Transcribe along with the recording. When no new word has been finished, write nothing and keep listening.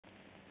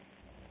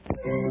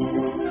Open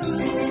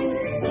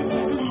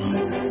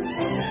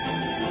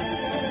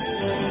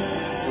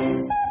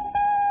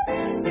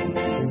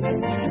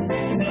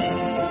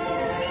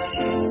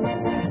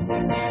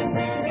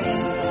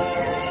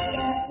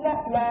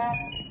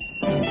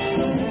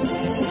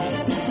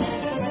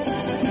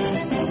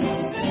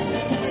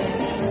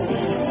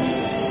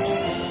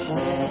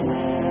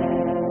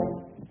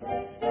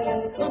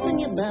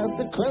your mouth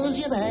and close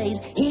your eyes.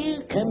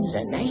 Here comes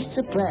a nice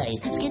surprise.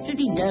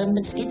 Skittity-dum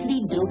and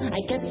skittity-doo. I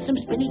got some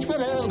spinach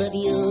for all of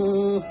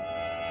you.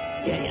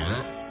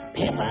 Yeah,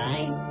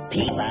 Popeye,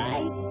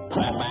 Peepeye,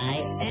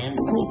 Popeye, and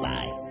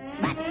Popeye.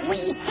 But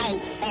we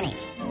hate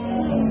spinach.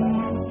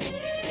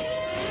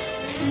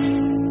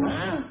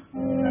 Huh?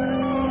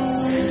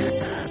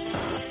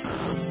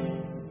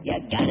 You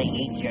gotta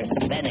eat your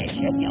spinach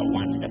if you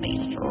wants to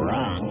be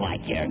strong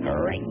like your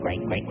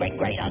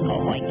great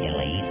Uncle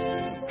Hercules.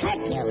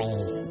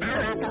 Hercules,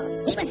 our uncle,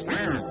 he was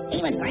strong.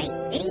 He was great.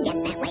 Did he get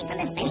that way from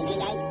the spinach he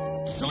ate?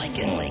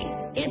 Certainly.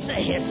 It's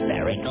a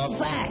hysterical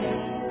fact.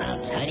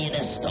 I'll tell you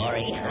the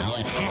story how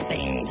it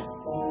happened.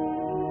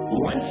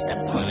 Once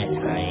upon a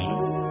time,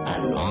 a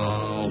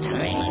long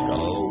time ago,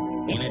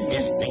 in a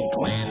distant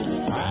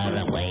land far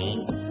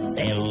away,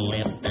 there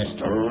lived the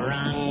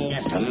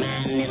strongest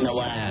man in the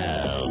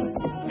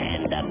world,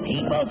 and the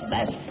people's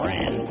best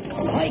friend,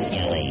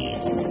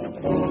 Hercules.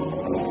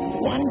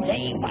 One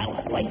day, while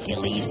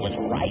Hercules was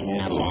riding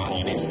along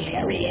in his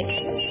chariot,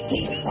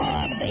 he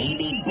saw a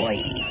baby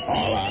boy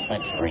fall off a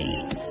tree.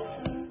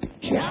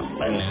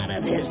 Jumping out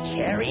of his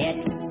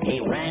chariot, he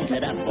ran to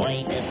the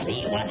boy to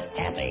see what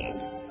happened.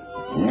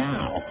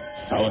 Now,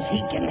 so's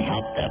he can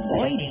help the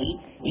boydie,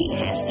 he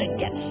has to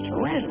get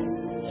strength.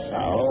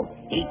 So,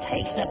 he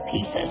takes a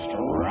piece of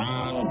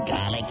strong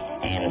garlic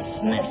and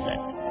sniffs it.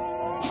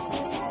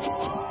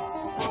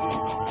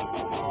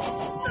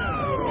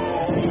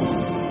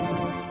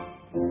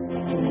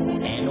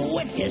 And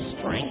with his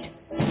strength,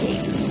 he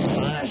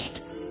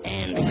pushed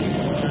and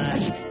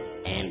pushed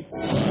and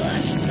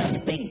pushed the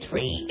big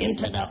tree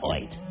into the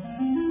earth.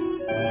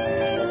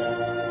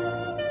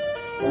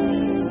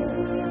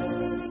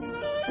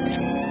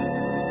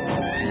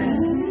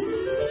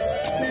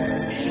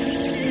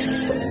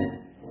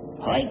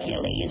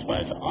 Hercules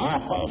was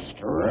awful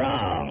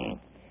strong,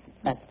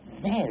 but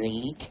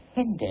very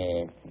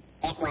tender.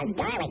 It was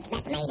garlic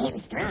that made him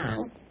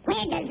strong.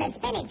 Where does the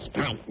spinach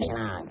part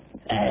belong?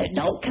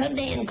 Don't come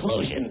to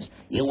conclusions.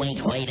 You ain't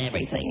heard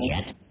everything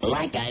yet.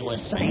 Like I was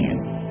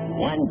saying,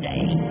 one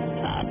day,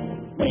 a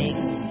big,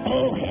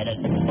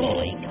 bull-headed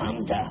bully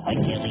come to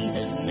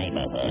Hercules'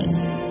 neighborhood.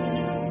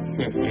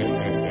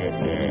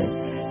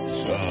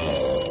 So,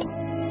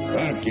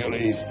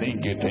 Hercules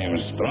thinketh him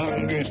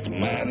strongest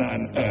man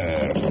on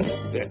earth.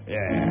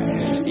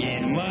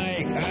 In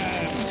my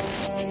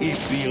hands, he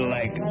feel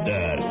like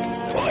dirt.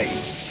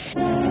 Twice.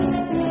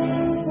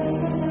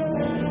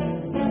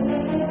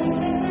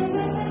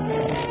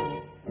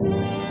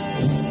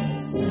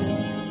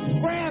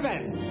 Grab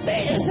it!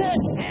 There's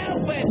it!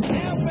 Help it!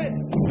 Help it!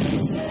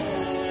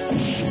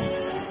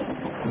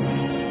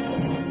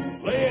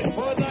 Play it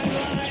for thy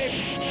life.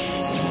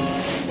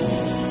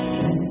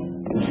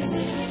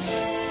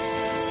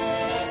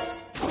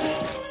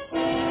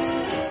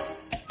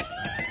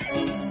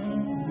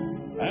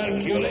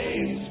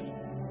 Hercules,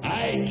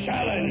 I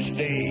challenge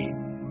thee.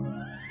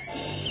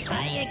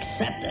 I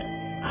accept it.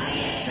 I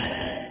accept it.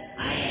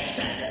 I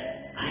accept it.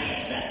 I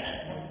accept it.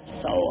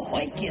 So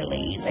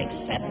Hercules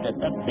accepted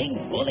the big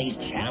bully's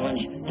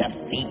challenge to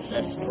feats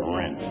of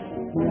strength.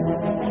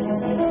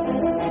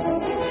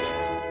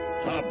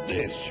 Stop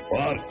this,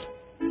 sport.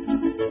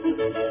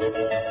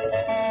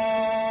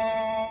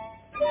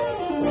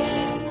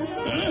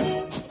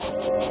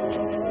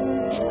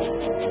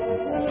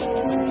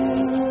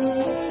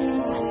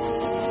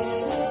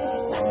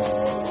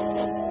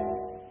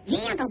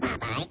 Gee, Uncle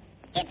Popeye,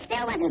 it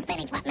still wasn't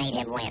spinach what made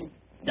him win.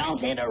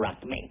 Don't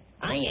interrupt me.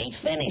 I ain't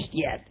finished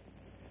yet.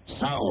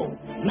 So,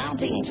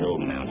 mounting two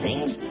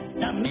mountings,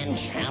 the men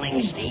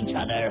challenged each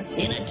other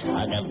in a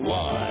tug of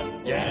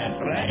war. Get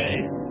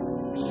ready.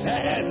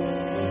 Set.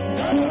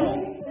 Go.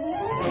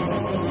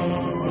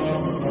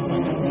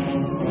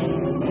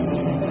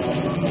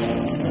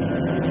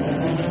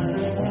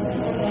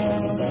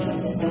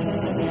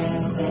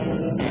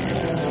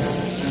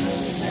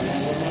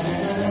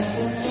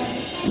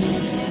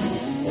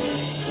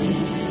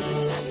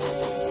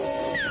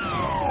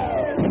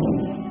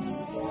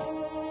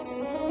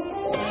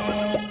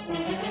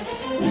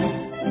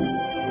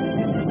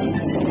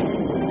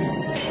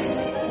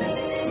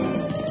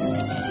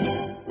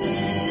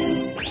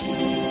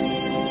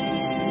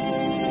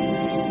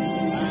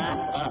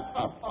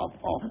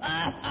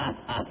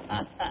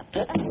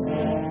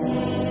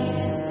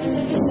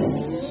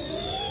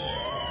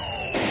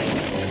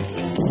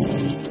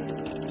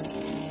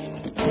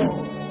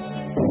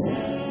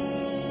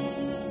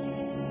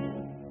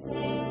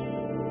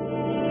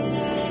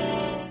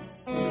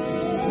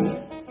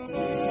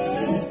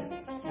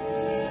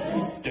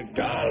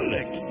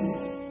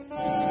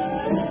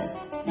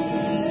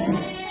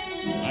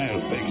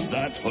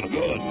 for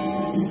good.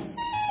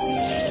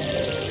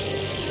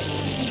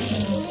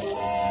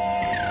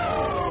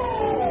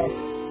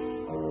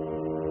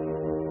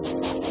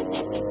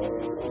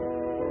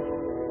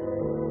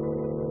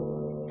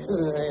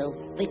 I'll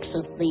fix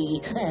it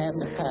the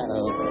how.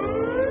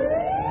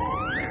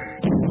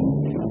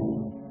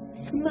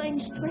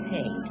 Mine's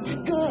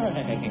straight. Good.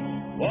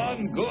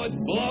 One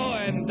good blow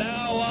and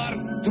thou art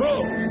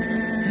through.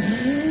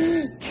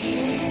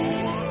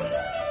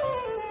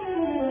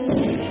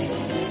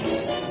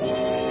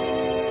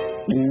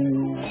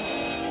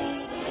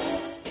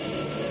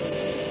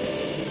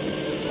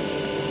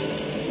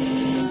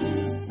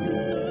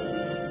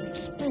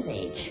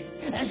 Spinach.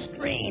 A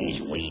strange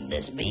weed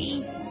this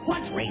be.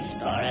 What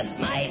restoreth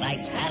my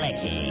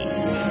vitality?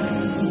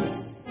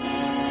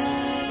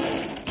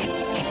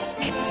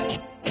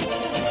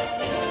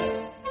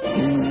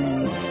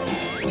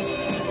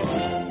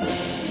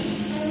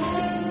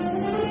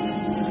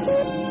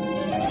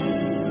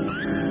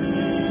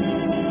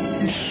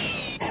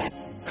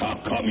 How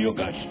come you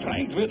got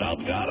strength without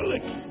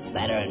garlic?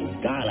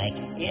 Better'n garlic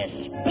is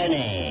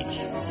spinach.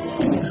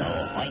 So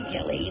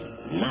Hercules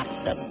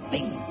knocked the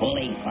big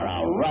bully for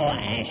a row of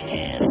ash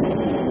cans.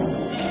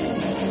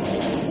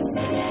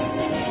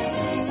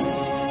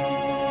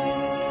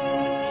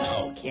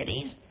 So,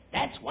 kiddies,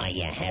 that's why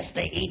you has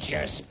to eat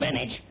your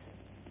spinach.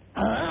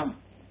 Huh?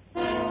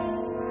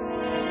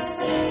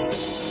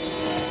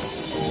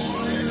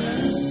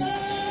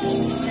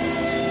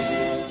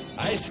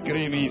 Ice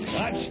cream is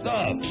hot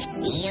stuff.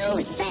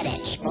 You said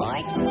it,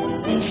 sport.